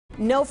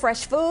No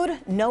fresh food,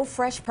 no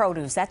fresh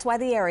produce. That's why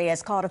the area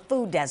is called a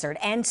food desert.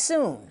 And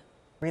soon,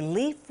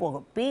 relief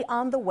will be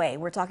on the way.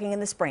 We're talking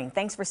in the spring.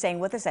 Thanks for staying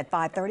with us at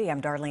 5:30.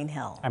 I'm Darlene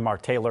Hill. I'm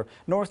Mark Taylor.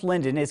 North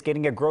Linden is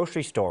getting a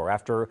grocery store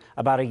after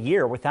about a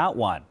year without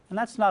one. And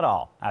that's not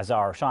all. As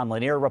our Sean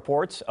Lanier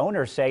reports,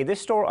 owners say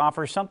this store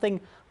offers something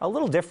a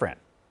little different.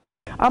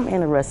 I'm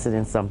interested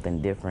in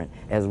something different,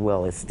 as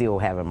well as still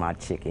having my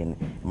chicken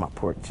and my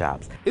pork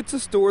chops. It's a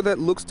store that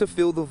looks to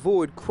fill the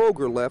void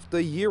Kroger left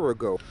a year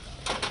ago.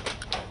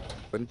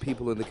 And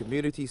people in the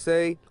community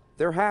say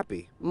they're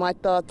happy. My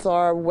thoughts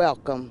are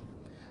welcome.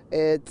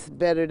 It's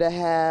better to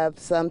have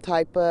some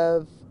type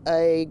of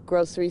a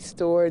grocery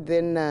store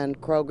than none.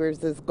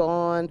 Kroger's is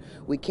gone.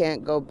 We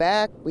can't go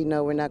back. We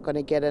know we're not going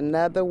to get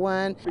another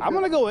one. I'm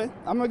going to go in.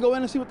 I'm going to go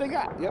in and see what they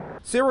got.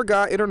 Yep.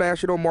 Saragah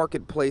International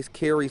Marketplace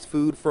carries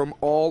food from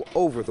all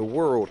over the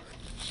world.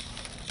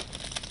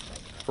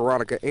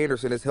 Veronica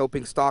Anderson is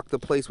helping stock the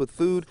place with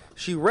food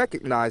she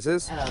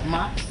recognizes.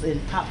 Mott's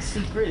and Top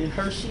Secret and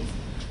Hershey's.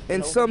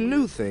 And some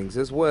new things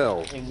as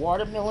well. And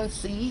watermelon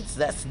seeds,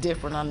 that's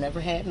different. I've never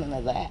had none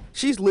of that.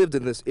 She's lived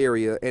in this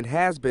area and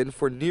has been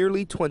for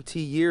nearly 20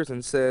 years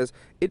and says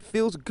it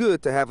feels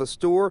good to have a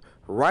store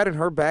right in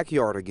her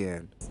backyard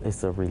again.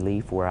 It's a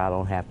relief where I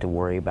don't have to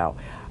worry about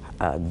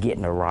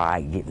getting a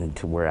ride, getting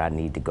to where I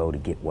need to go to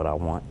get what I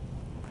want.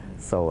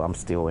 So I'm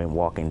still in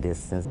walking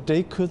distance.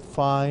 They could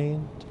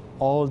find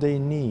all they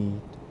need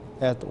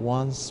at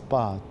one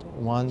spot,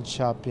 one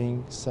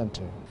shopping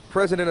center.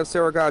 President of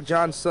Saragah,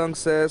 John Sung,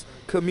 says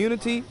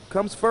community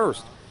comes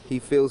first. He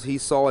feels he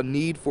saw a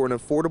need for an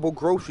affordable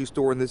grocery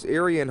store in this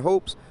area and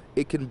hopes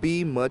it can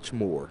be much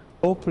more.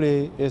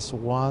 Hopefully it's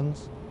one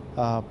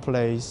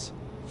place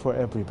for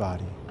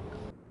everybody.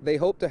 They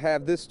hope to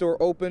have this store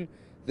open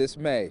this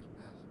May.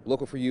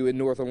 Local for you in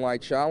Northern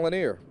Light, Sean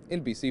Lanier,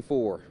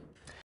 NBC4.